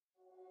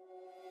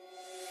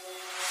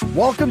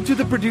Welcome to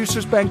the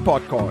Producers Bank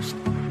podcast,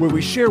 where we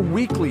share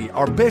weekly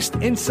our best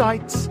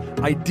insights,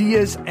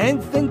 ideas,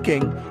 and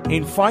thinking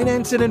in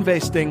finance and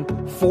investing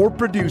for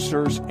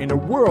producers in a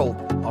world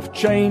of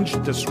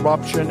change,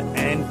 disruption,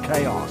 and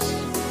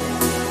chaos.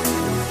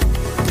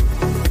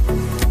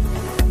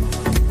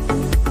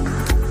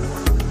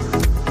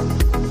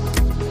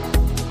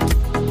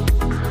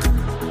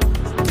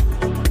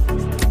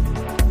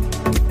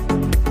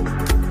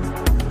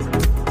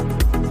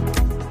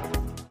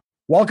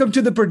 Welcome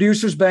to the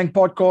Producers Bank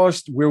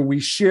podcast, where we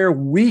share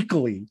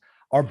weekly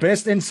our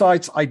best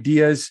insights,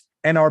 ideas,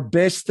 and our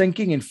best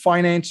thinking in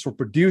finance for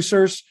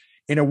producers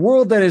in a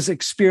world that is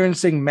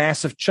experiencing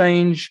massive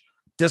change,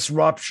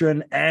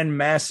 disruption, and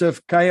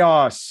massive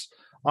chaos.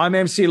 I'm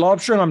MC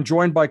Lobster, and I'm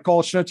joined by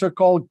Carl Schnitzer.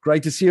 Carl,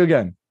 great to see you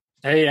again.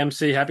 Hey,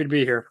 MC, happy to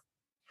be here.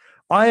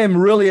 I am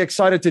really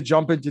excited to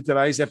jump into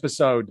today's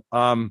episode.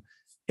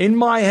 In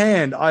my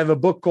hand, I have a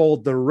book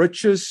called The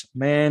Richest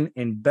Man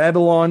in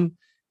Babylon.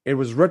 It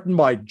was written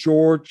by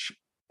George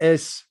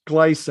S.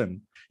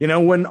 Gleason. You know,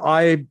 when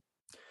I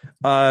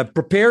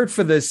prepared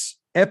for this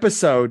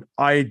episode,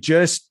 I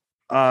just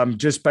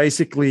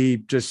basically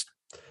paged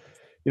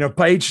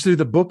through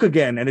the book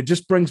again, and it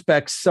just brings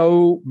back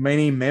so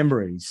many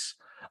memories.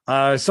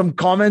 Some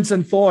comments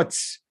and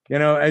thoughts, you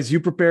know, as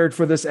you prepared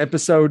for this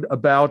episode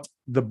about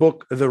the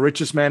book, The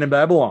Richest Man in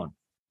Babylon.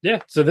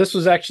 Yeah, so this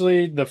was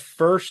actually the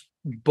first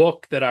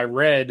book that I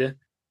read,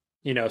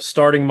 you know,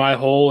 starting my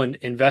whole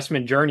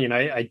investment journey. And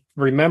I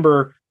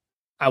remember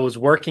I was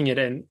working at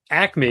an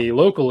Acme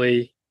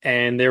locally,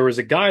 and there was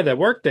a guy that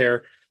worked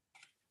there.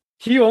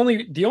 The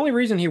only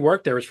reason he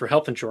worked there was for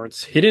health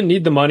insurance. He didn't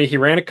need the money. He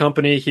ran a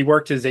company. He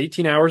worked his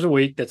 18 hours a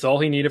week. That's all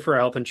he needed for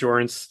health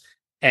insurance.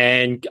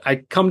 And I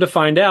come to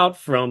find out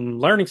from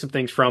learning some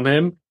things from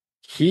him,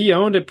 he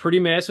owned a pretty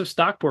massive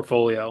stock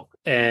portfolio.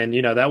 And,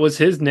 you know, that was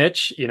his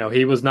niche. You know,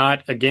 he was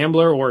not a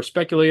gambler or a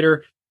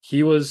speculator.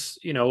 He was,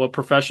 you know, a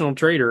professional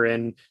trader,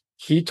 and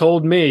he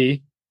told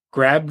me,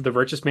 grab The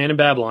Richest Man in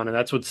Babylon. And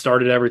that's what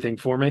started everything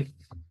for me.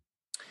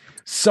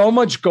 So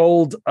much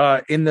gold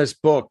in this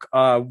book.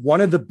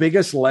 One of the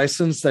biggest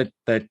lessons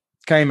that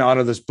came out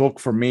of this book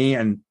for me,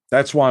 and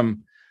that's why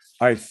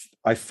I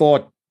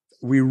thought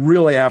we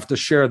really have to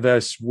share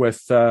this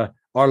with our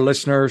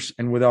listeners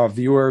and with our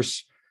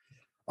viewers.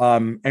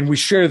 And we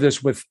share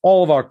this with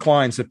all of our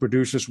clients at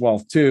Producers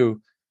Wealth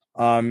too,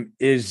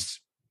 is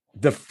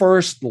the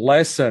first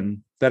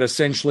lesson that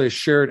essentially is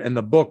shared in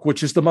the book,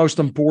 which is the most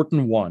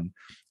important one.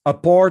 A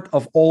part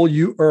of all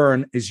you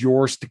earn is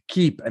yours to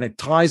keep. And it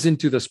ties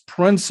into this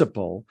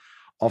principle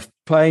of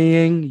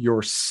paying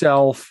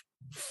yourself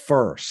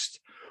first.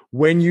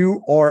 When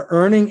you are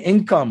earning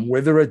income,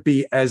 whether it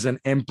be as an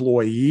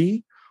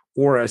employee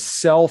or a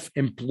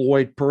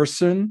self-employed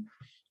person,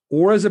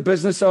 or as a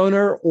business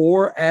owner,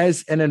 or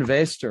as an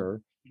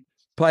investor,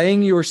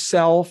 paying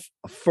yourself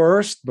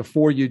first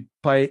before you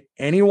pay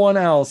anyone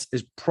else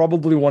is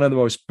probably one of the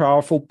most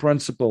powerful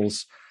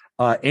principles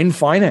in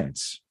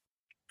finance.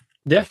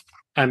 Yeah,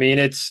 I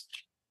mean,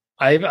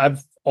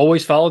 I've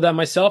always followed that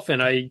myself,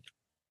 and I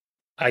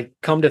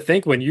come to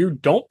think, when you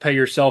don't pay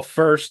yourself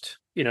first,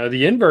 you know,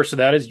 the inverse of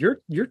that is you're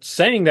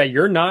saying that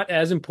you're not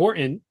as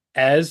important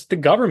as the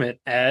government,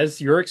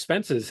 as your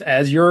expenses,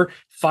 as your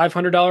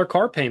 $500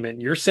 car payment.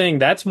 You're saying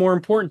that's more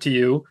important to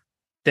you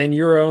than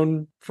your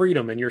own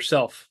freedom and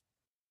yourself.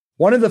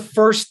 One of the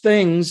first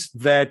things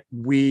that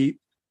we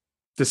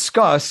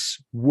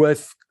discuss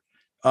with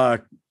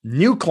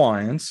new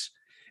clients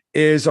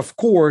is, of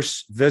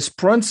course, this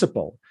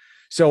principle.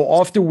 So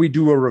after we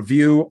do a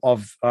review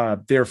of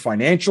their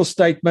financial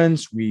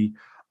statements, we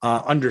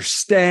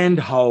understand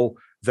how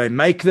they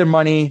make their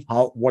money,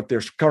 what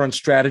their current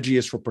strategy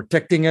is for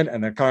protecting it,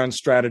 and their current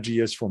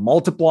strategy is for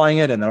multiplying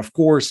it, and then, of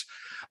course,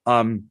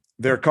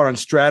 their current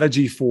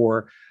strategy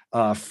for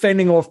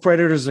fending off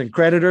predators and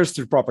creditors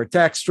through proper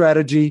tax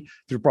strategy,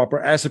 through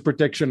proper asset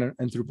protection,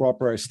 and through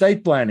proper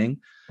estate planning,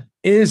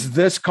 is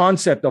this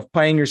concept of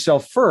paying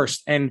yourself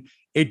first. And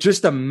it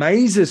just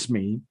amazes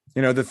me,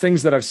 you know, the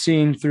things that I've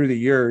seen through the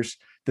years,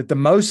 that the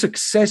most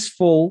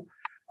successful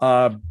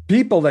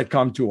people that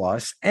come to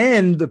us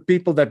and the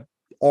people that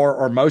are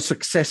our most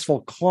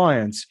successful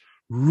clients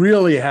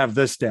really have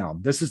this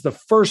down. This is the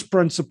first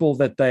principle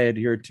that they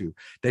adhere to.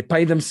 They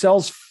pay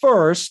themselves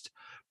first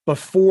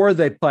before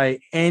they pay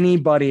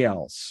anybody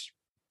else.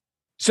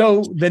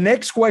 So the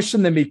next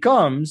question then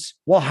becomes,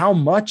 well, how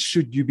much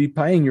should you be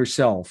paying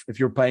yourself if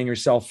you're paying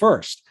yourself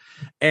first?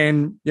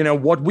 And, you know,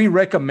 what we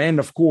recommend,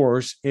 of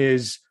course,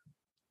 is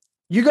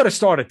you got to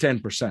start at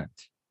 10%.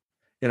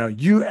 You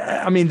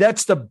know,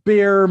 that's the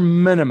bare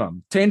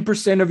minimum.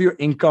 10% of your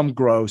income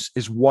gross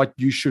is what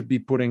you should be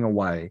putting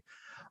away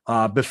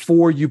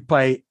before you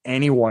pay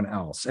anyone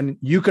else. And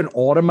you can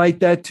automate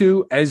that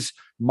too, as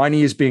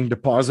money is being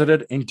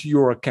deposited into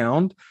your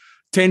account.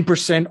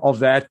 10% of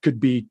that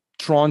could be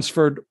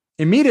transferred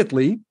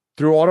immediately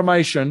through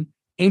automation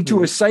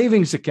into a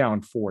savings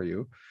account for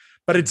you.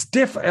 But it's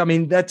different. I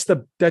mean, that's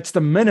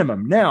the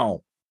minimum.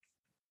 Now,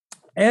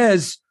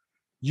 as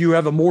you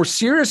have a more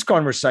serious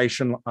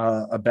conversation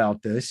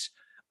about this,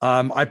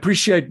 I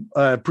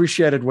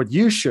appreciated what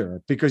you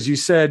shared, because you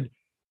said,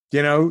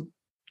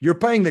 you're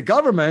paying the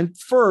government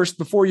first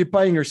before you're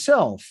paying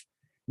yourself.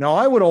 Now,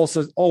 I would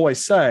also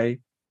always say,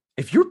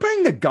 if you're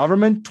paying the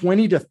government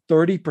 20 to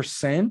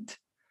 30%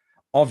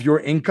 of your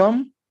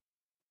income,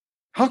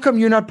 how come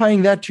you're not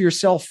paying that to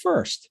yourself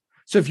first?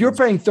 So if you're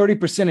paying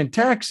 30% in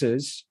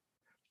taxes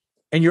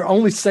and you're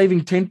only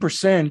saving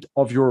 10%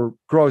 of your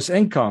gross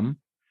income,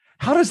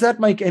 how does that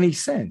make any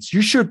sense?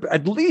 You should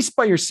at least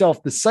pay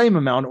yourself the same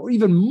amount or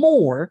even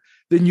more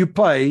than you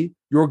pay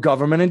your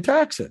government in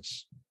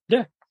taxes.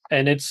 Yeah.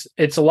 And it's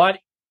a lot.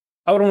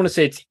 I don't want to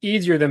say it's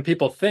easier than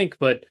people think,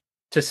 but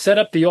to set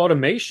up the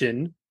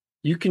automation,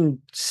 you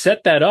can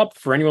set that up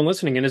for anyone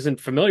listening and isn't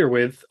familiar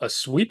with a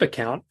sweep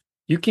account.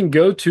 You can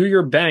go to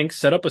your bank,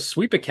 set up a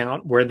sweep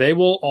account where they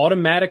will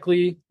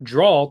automatically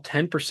draw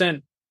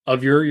 10%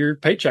 of your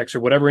paychecks or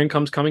whatever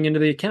income's coming into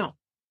the account.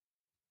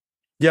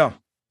 Yeah.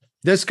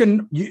 This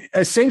can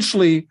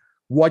essentially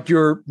what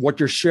you're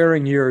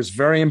sharing here is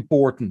very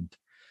important.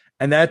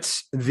 And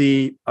that's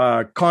the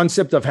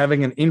concept of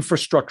having an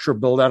infrastructure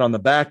built out on the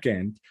back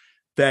end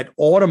that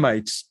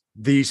automates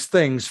these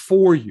things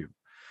for you.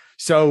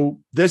 So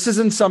this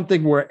isn't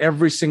something where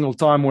every single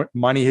time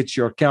money hits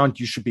your account,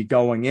 you should be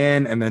going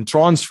in and then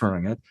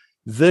transferring it.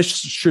 This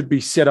should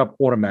be set up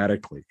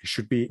automatically. It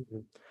should be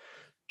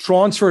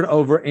transferred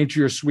over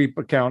into your sweep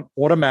account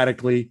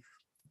automatically,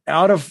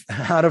 out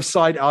of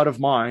sight, out of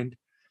mind.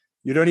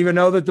 You don't even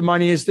know that the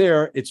money is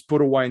there. It's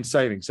put away in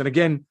savings. And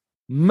again,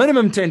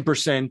 minimum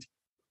 10%.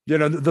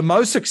 The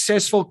most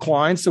successful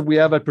clients that we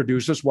have at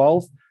Producers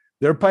Wealth,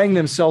 they're paying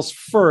themselves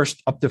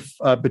first up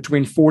to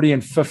between 40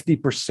 and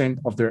 50%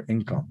 of their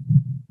income.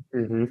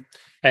 Mm-hmm.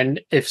 And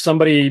if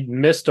somebody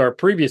missed our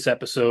previous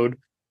episode,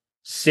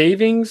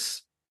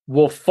 savings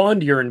will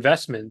fund your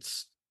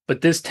investments,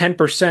 but this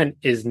 10%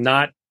 is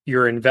not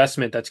your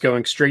investment that's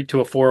going straight to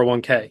a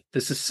 401k.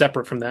 This is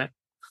separate from that.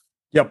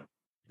 Yep.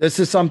 This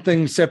is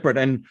something separate.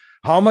 And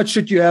how much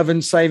should you have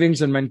in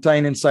savings and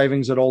maintain in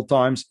savings at all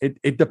times?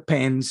 It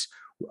depends.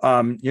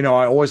 I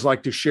always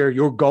like to share,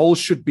 your goal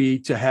should be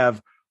to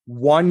have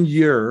 1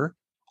 year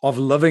of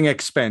living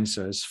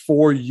expenses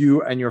for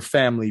you and your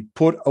family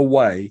put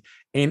away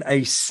in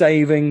a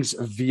savings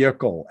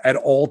vehicle at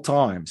all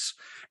times.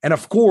 And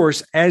of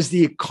course, as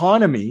the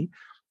economy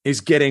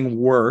is getting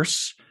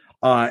worse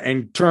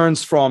and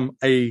turns from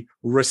a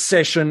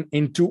recession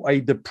into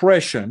a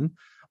depression,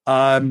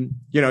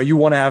 you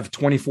want to have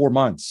 24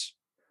 months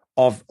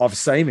of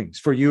savings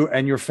for you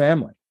and your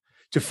family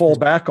to fall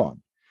back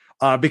on.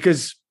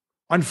 Because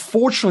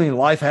unfortunately,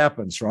 life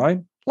happens,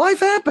 right? Life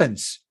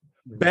happens.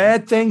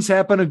 Bad things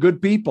happen to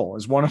good people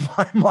is one of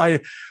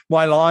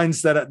my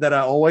lines that I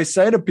always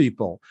say to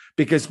people,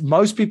 because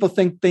most people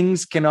think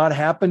things cannot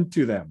happen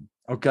to them.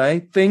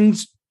 Okay,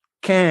 things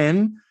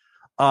can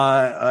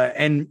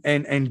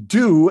and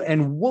do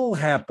and will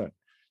happen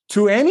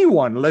to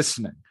anyone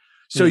listening.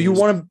 So you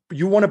want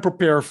to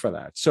prepare for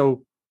that.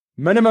 So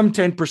minimum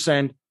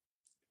 10%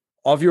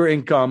 of your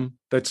income,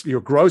 that's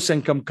your gross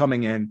income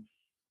coming in,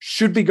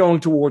 should be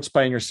going towards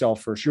paying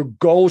yourself first. Your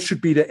goal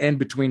should be to end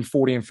between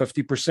 40 and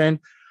 50%.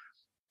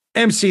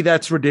 MC,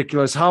 that's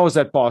ridiculous. How is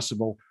that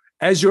possible?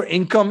 As your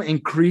income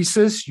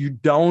increases, you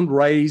don't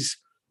raise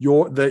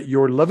your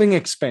living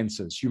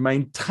expenses. You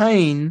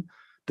maintain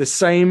the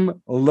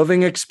same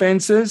living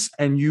expenses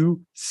and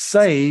you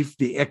save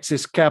the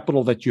excess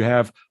capital that you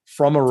have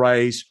from a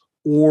raise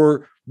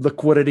or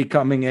liquidity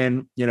coming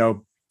in,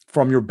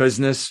 from your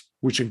business,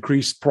 which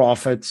increased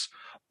profits,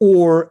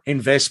 or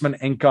investment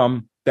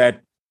income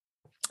that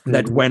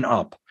went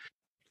up.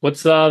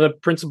 What's the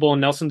principle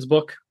in Nelson's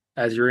book?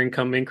 As your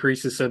income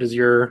increases, so does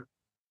the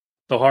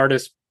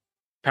hardest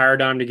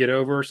paradigm to get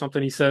over, or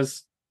something he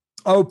says?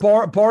 Oh,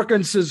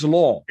 Parkinson's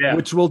law, yeah.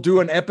 Which we'll do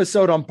an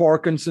episode on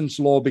Parkinson's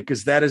law,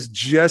 because that is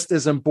just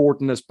as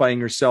important as paying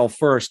yourself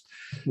first.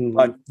 Mm-hmm.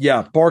 But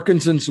yeah,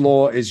 Parkinson's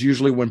law is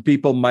usually when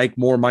people make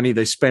more money,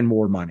 they spend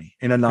more money,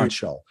 in a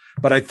nutshell.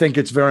 But I think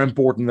it's very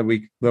important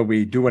that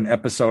we do an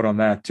episode on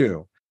that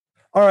too.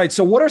 All right.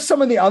 So what are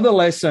some of the other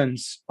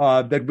lessons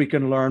that we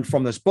can learn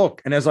from this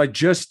book? And as I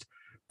just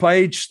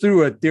page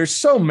through it, there's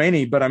so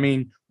many, but I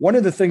mean, one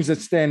of the things that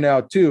stand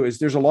out too is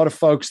there's a lot of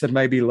folks that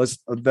maybe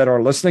that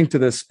are listening to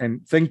this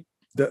and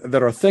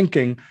that are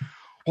thinking,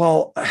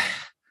 well,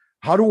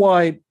 how do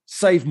I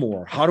save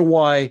more? How do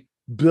I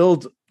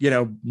build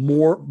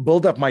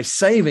up my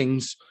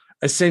savings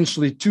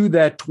essentially to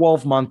that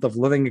 12 month of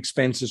living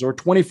expenses or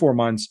 24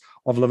 months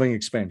of living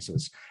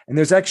expenses? And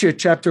there's actually a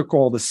chapter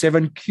called The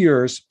 7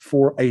 Cures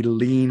for a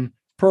Lean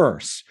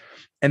Purse.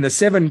 And the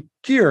 7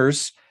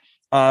 cures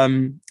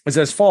is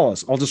as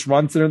follows. I'll just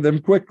run through them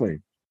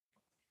quickly.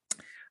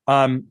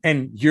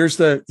 And here's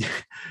the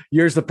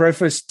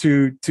preface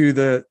to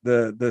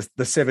the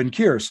 7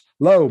 cures.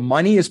 Lo,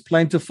 money is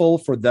plentiful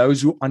for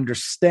those who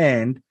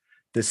understand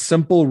the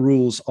simple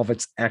rules of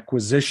its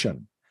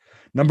acquisition.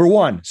 Number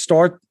 1,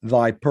 start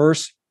thy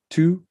purse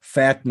to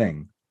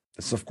fattening.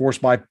 This, of course,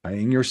 by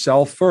paying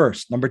yourself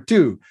first. Number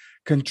 2,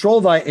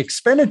 control thy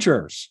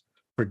expenditures.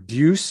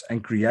 produce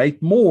and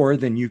create more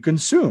than you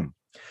consume.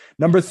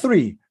 Number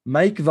 3,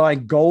 make thy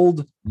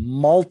gold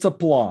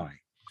multiply.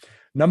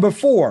 Number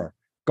 4,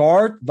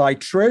 guard thy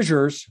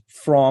treasures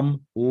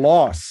from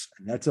loss.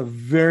 And that's a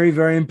very,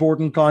 very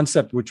important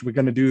concept, which we're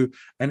going to do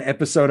an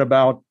episode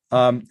about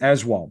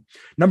as well.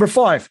 Number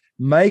 5,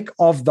 make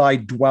of thy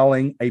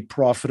dwelling a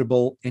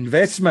profitable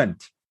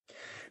investment.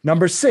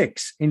 Number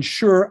 6,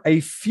 ensure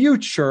a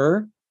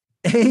future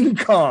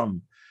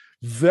income.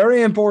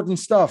 Very important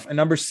stuff. And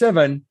number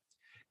 7,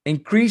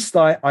 increase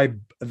thy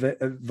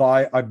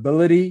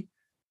ability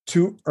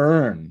to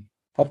earn.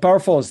 How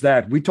powerful is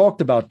that? We talked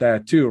about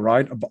that too,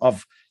 right?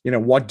 Of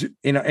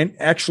and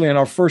actually in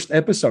our first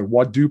episode,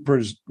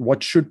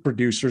 what should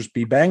producers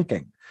be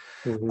banking?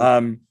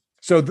 Mm-hmm.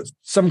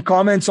 Some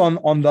comments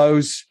on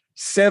those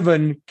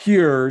 7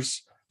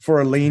 cures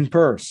for a lean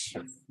purse.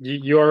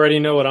 You already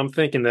know what I'm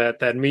thinking.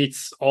 That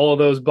meets all of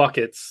those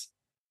buckets,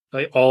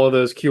 like all of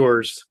those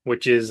cures,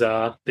 which is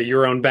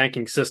your own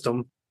banking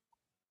system.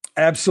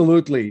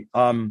 Absolutely.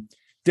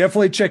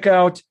 Definitely check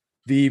out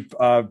the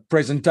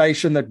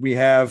presentation that we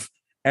have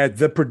at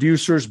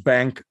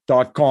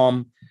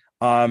theproducersbank.com.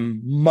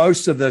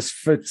 Most of this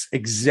fits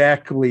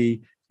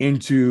exactly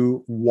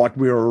into what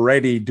we're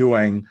already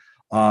doing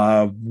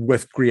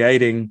with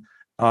creating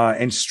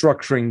and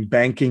structuring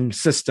banking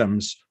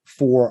systems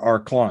for our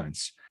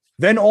clients.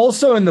 Then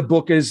also in the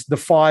book is the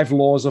 5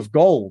 laws of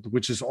gold,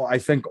 which is, I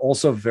think,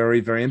 also very,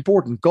 very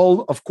important.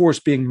 Gold, of course,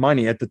 being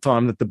money at the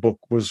time that the book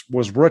was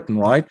written,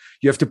 right?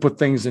 You have to put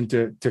things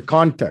into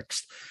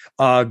context.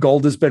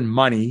 Gold has been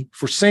money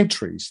for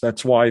centuries.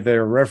 That's why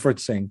they're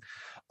referencing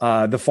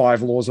the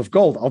 5 laws of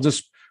gold. I'll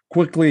just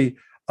quickly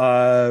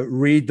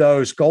read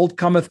those. Gold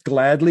cometh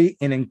gladly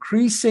in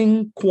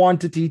increasing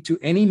quantity to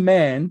any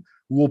man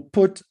who will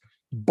put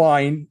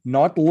by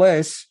not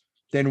less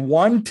than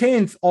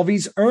 1/10 of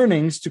his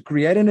earnings to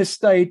create an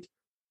estate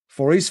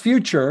for his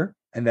future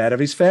and that of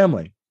his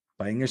family.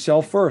 Paying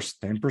yourself first,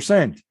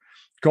 10%.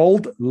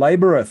 Gold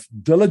laboreth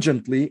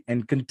diligently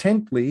and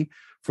contently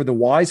for the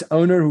wise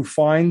owner who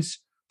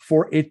finds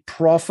for it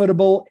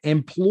profitable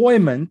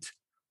employment,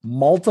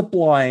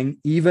 multiplying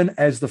even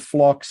as the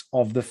flocks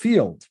of the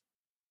field.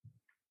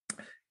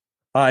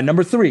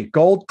 Number 3,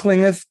 gold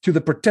clingeth to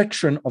the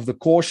protection of the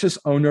cautious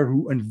owner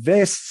who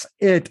invests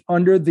it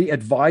under the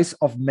advice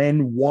of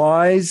men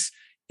wise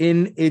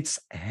in its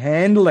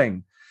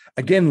handling.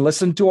 Again,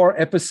 listen to our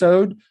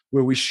episode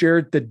where we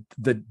shared the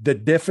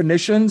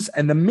definitions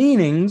and the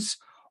meanings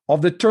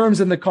of the terms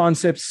and the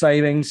concepts: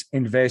 savings,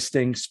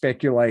 investing,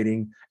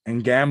 speculating,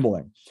 and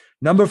gambling.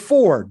 Number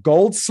 4,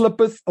 gold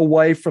slippeth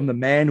away from the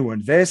man who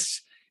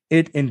invests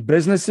it in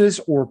businesses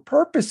or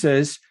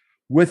purposes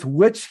with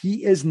which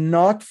he is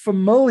not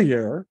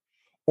familiar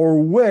or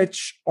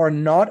which are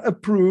not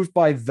approved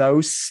by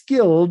those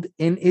skilled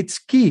in its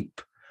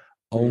keep.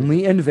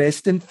 Only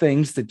invest in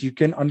things that you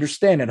can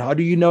understand. And how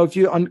do you know if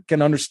you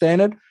can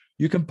understand it?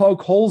 You can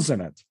poke holes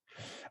in it.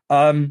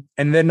 And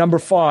then number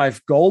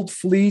 5, gold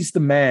flees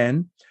the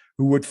man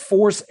who would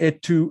force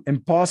it to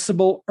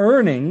impossible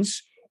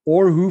earnings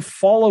or who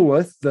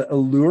followeth the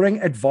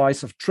alluring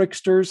advice of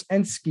tricksters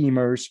and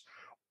schemers,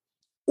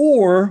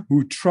 or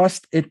who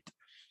trust it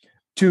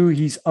to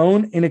his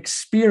own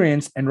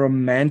inexperience and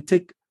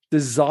romantic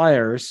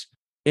desires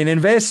in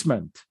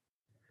investment.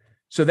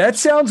 So that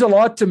sounds a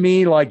lot to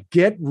me like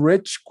get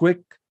rich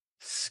quick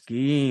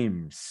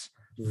schemes.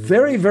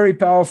 Very, very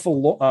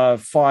powerful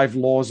 5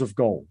 laws of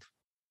gold.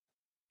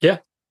 Yeah,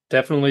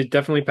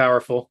 definitely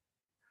powerful.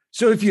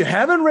 So if you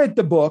haven't read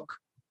the book,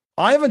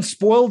 I haven't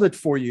spoiled it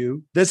for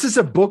you. This is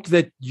a book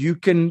that you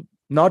can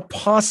not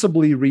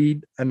possibly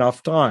read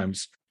enough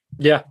times.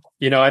 Yeah,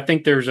 I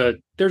think there's a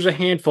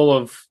handful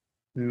of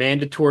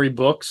mandatory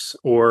books,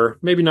 or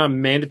maybe not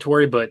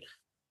mandatory, but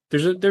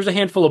there's a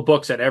handful of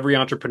books that every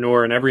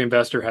entrepreneur and every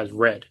investor has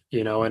read,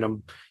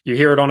 and you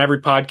hear it on every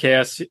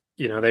podcast.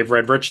 They've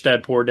read Rich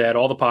Dad, Poor Dad,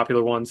 all the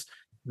popular ones.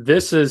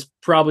 This is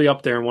probably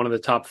up there in one of the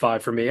top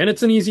 5 for me. And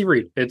it's an easy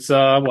read. It's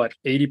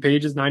 80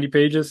 pages, 90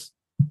 pages.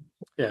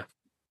 Yeah.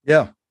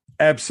 Yeah,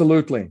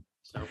 absolutely.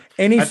 So,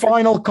 any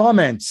final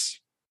comments?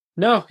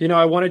 No,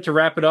 I wanted to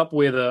wrap it up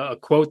with a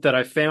quote that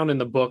I found in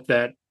the book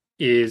that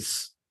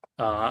is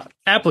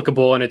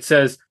applicable, and it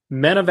says,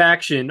 "Men of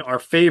action are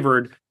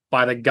favored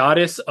by the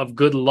goddess of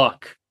good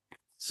luck."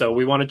 So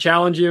we want to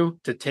challenge you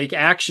to take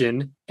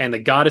action, and the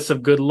goddess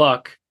of good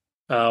luck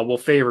will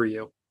favor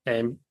you.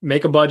 And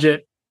make a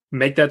budget,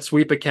 make that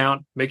sweep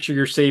account, make sure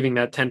you're saving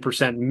that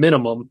 10%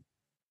 minimum.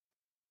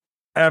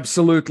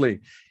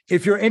 Absolutely.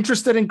 If you're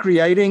interested in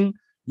creating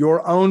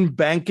your own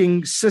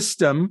banking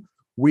system,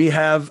 we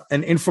have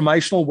an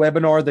informational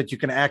webinar that you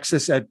can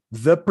access at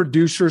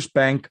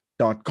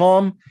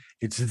theproducersbank.com.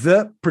 It's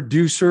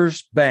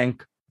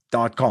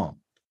theproducersbank.com.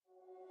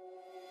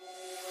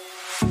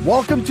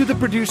 Welcome to the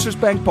Producers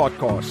Bank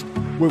podcast,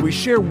 where we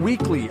share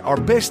weekly our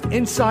best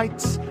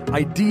insights,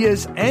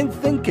 ideas, and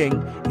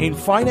thinking in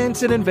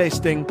finance and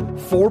investing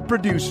for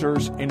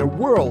producers in a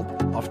world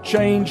of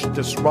change,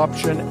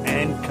 disruption,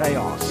 and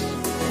chaos.